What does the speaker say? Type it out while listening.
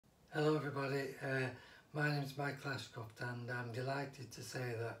Hello everybody, my name is Michael Ashcroft and I'm delighted to say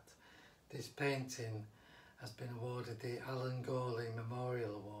that this painting has been awarded the Alan Gourley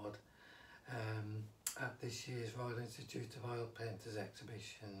Memorial Award at this year's Royal Institute of Oil Painters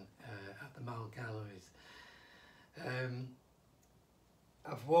exhibition at the Mall Galleries.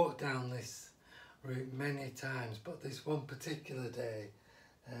 I've walked down this route many times, but this one particular day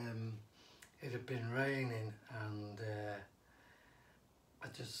it had been raining and I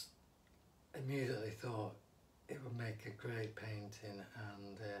just immediately thought it would make a great painting,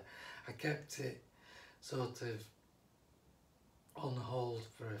 and I kept it sort of on hold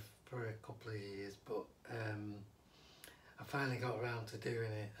for a couple of years, but I finally got around to doing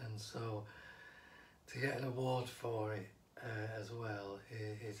it, and so to get an award for it as well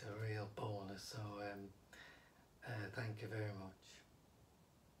is a real bonus, so thank you very much.